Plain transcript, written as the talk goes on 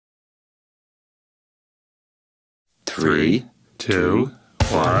3, 2,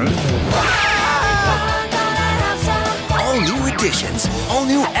 1. All new editions, all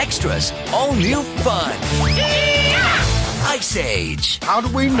new extras, all new fun. Ice Age. How do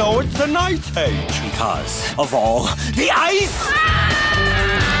we know it's an ice age? Because of all the ice.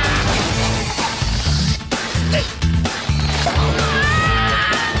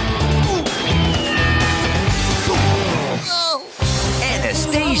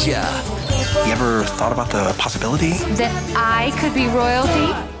 Anastasia. You ever thought about the possibility? That I could be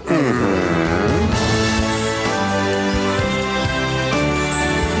royalty?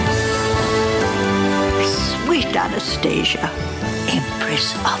 Sweet Anastasia,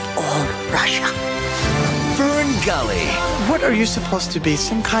 Empress of all Russia. Fern Gully. What are you supposed to be,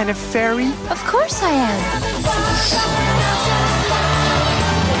 some kind of fairy? Of course I am.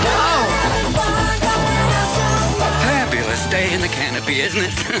 Fabulous day in the canopy, isn't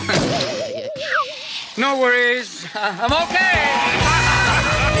it? No worries. I'm okay.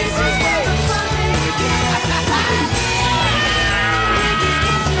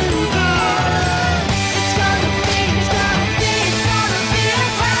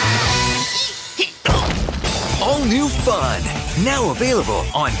 All new fun. Now available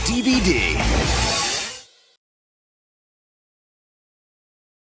on DVD.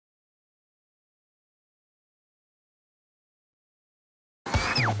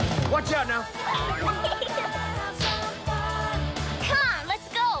 Watch out now. Come on, let's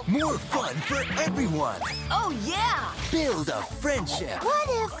go. More fun for everyone. Oh, yeah. Build a friendship. What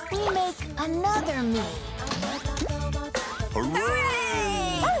if we make another me? Hooray!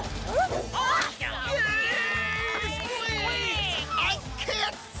 I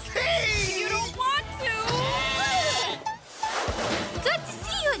can't see! You don't want to. Good to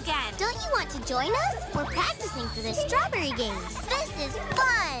see you again. Don't you want to join us? We're practicing for the strawberry games. This is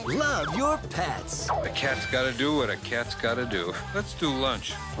fun. Love your pets. A cat's gotta do what a cat's gotta do. Let's do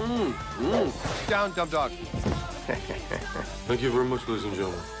lunch. Down, dumb dog. Thank you very much, ladies and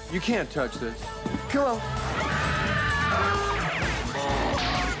gentlemen. You can't touch this. Come on.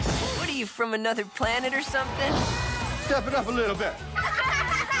 What are you, from another planet or something? Step it up a little bit.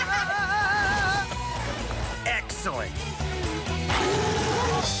 Excellent.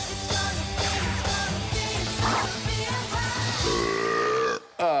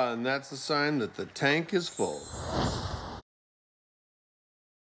 And that's a sign that the tank is full.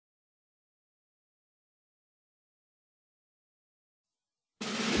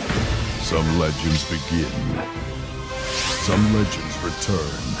 Some legends begin. Some legends return.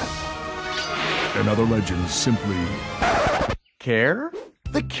 And other legends simply... care?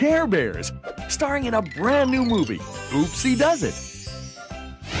 The Care Bears, starring in a brand new movie, Oopsie Does It.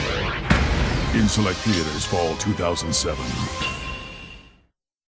 In select theaters fall 2007.